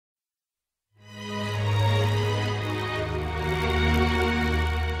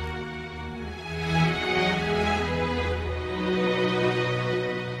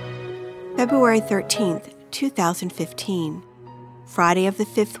February 13th, 2015, Friday of the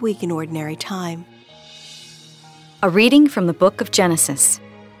 5th week in Ordinary Time. A reading from the book of Genesis.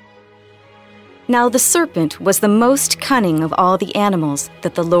 Now the serpent was the most cunning of all the animals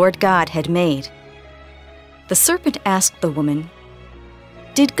that the Lord God had made. The serpent asked the woman,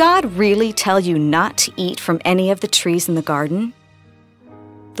 "Did God really tell you not to eat from any of the trees in the garden?"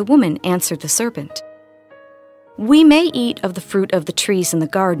 The woman answered the serpent, "We may eat of the fruit of the trees in the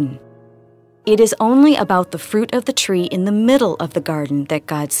garden. It is only about the fruit of the tree in the middle of the garden that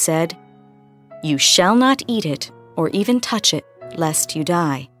God said, 'You shall not eat it or even touch it, lest you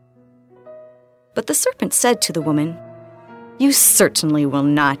die.'" But the serpent said to the woman, "You certainly will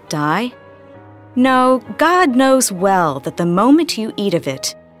not die. No, God knows well that the moment you eat of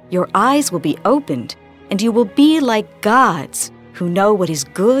it, your eyes will be opened, and you will be like gods who know what is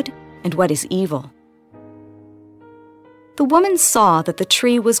good and what is evil." The woman saw that the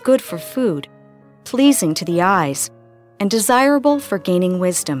tree was good for food, pleasing to the eyes, and desirable for gaining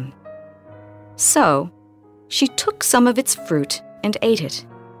wisdom. So she took some of its fruit and ate it.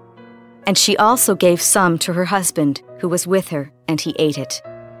 And she also gave some to her husband who was with her, and he ate it.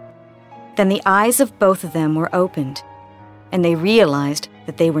 Then the eyes of both of them were opened, and they realized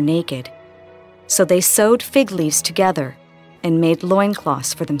that they were naked. So they sewed fig leaves together and made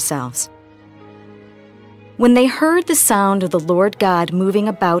loincloths for themselves. When they heard the sound of the Lord God moving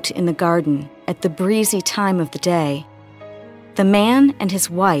about in the garden at the breezy time of the day, the man and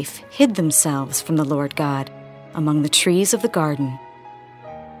his wife hid themselves from the Lord God among the trees of the garden.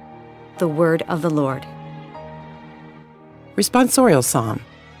 The word of the Lord. Responsorial Psalm.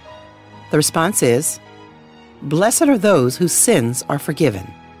 The response is, "Blessed are those whose sins are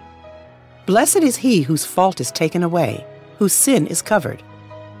forgiven. Blessed is he whose fault is taken away, whose sin is covered.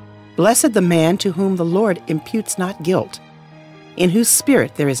 Blessed the man to whom the Lord imputes not guilt, in whose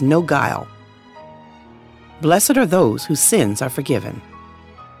spirit there is no guile. Blessed are those whose sins are forgiven."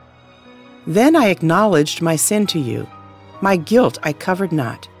 Then I acknowledged my sin to you. My guilt I covered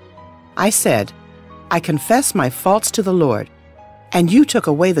not. I said, "I confess my faults to the Lord," and you took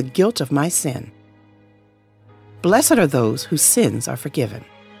away the guilt of my sin. Blessed are those whose sins are forgiven.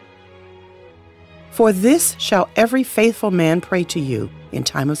 For this shall every faithful man pray to you in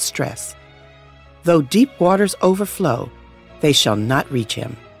time of stress. Though deep waters overflow, they shall not reach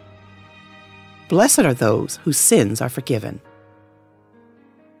him. Blessed are those whose sins are forgiven.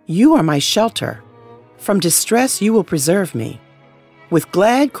 You are my shelter. From distress you will preserve me. With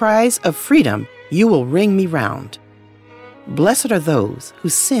glad cries of freedom you will ring me round. Blessed are those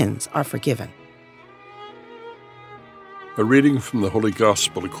whose sins are forgiven. A reading from the Holy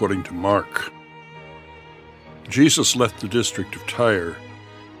Gospel according to Mark. Jesus left the district of Tyre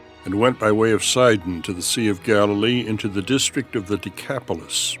and went by way of Sidon to the Sea of Galilee into the district of the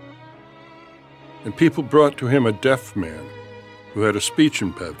Decapolis. And people brought to him a deaf man who had a speech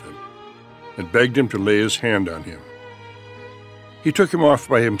impediment and begged him to lay his hand on him. He took him off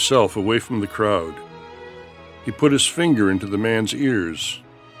by himself away from the crowd. He put his finger into the man's ears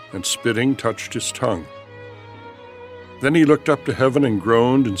and, spitting, touched his tongue. Then he looked up to heaven and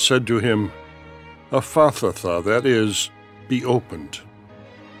groaned and said to him, "Ephphatha," that is, be opened.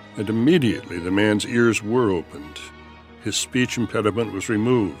 And immediately the man's ears were opened. His speech impediment was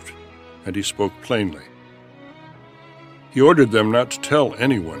removed, and he spoke plainly. He ordered them not to tell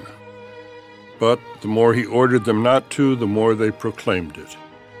anyone, but the more he ordered them not to, the more they proclaimed it.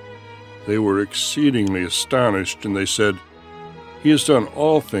 They were exceedingly astonished, and they said, "He has done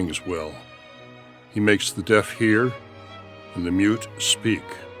all things well. He makes the deaf hear and the mute speak."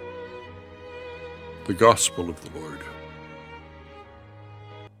 The Gospel of the Lord.